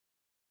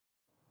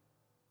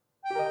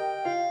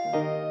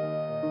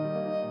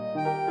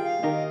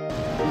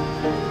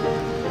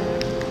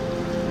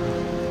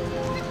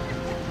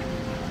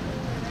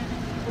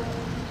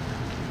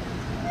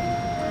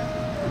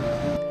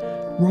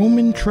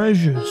Roman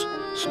treasures,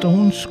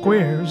 stone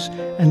squares,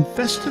 and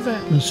festive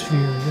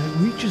atmosphere that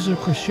reaches a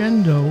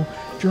crescendo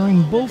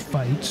during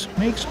bullfights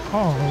makes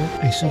Arles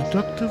a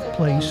seductive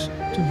place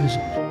to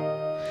visit.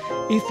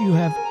 If you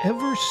have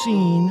ever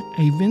seen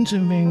a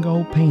Vincent van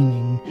Gogh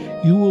painting,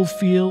 you will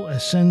feel a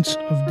sense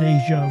of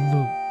déjà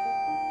vu.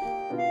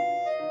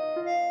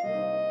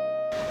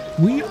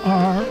 We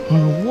are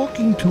on a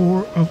walking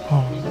tour of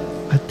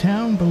Arles, a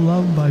town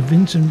beloved by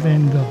Vincent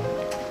van Gogh.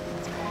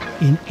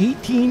 In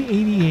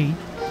 1888,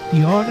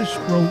 the artist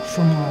wrote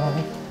from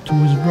Arles to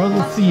his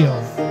brother Theo,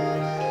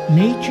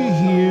 "Nature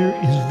here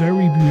is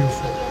very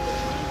beautiful.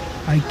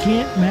 I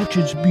can't match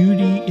its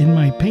beauty in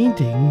my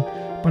painting,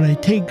 but I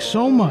take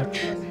so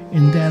much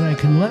in that I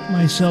can let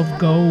myself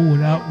go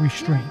without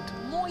restraint."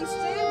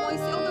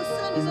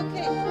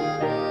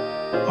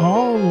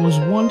 Arles was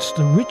once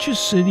the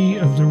richest city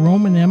of the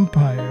Roman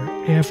Empire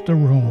after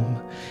Rome,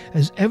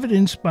 as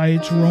evidenced by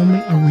its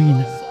Roman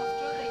arena,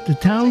 the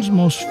town's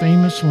most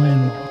famous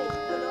landmark.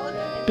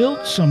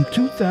 Built some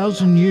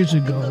 2,000 years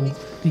ago,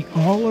 the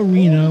Arles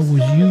Arena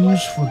was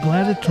used for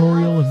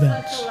gladiatorial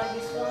events.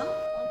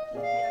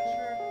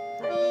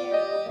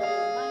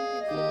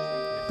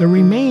 The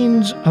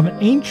remains of an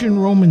ancient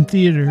Roman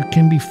theater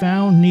can be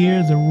found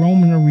near the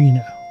Roman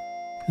arena.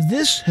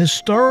 This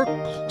historic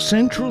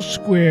central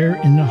square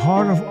in the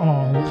heart of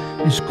Arles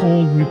is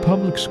called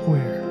Republic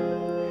Square.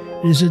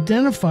 It is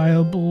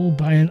identifiable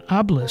by an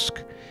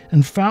obelisk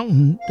and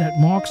fountain that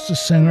marks the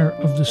center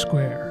of the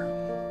square.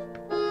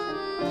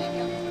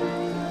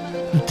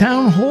 The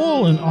town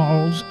hall in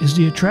Arles is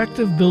the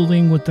attractive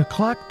building with the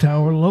clock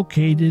tower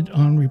located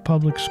on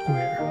Republic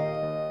Square.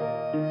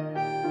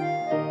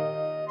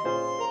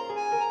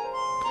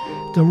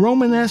 The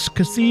Romanesque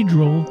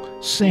cathedral,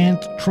 Saint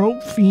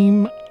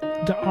Trophime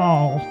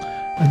d'Arles,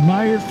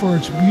 admired for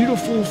its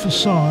beautiful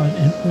facade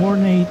and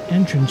ornate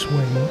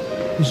entranceway,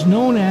 is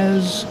known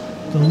as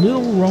the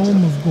Little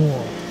Rome of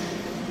Gogh.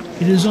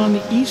 It is on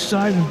the east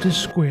side of this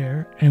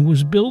square and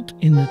was built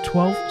in the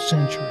 12th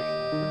century.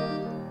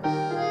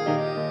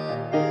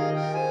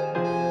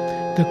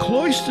 The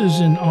cloisters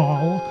in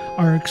Arles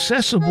are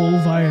accessible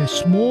via a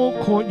small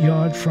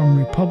courtyard from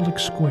Republic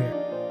Square.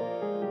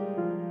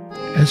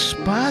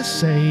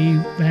 Espace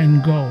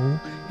Van Gogh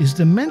is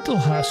the mental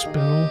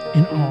hospital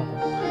in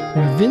Arles,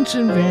 where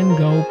Vincent van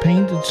Gogh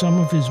painted some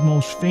of his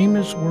most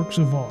famous works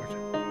of art.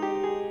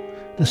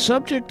 The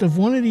subject of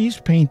one of these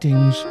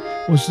paintings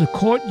was the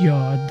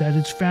courtyard that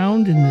is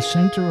found in the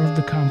center of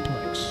the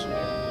complex.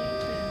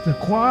 The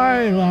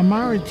Quai La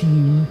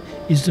Maritime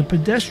is the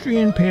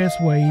pedestrian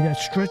pathway that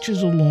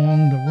stretches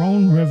along the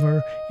Rhône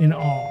River in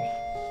Arles.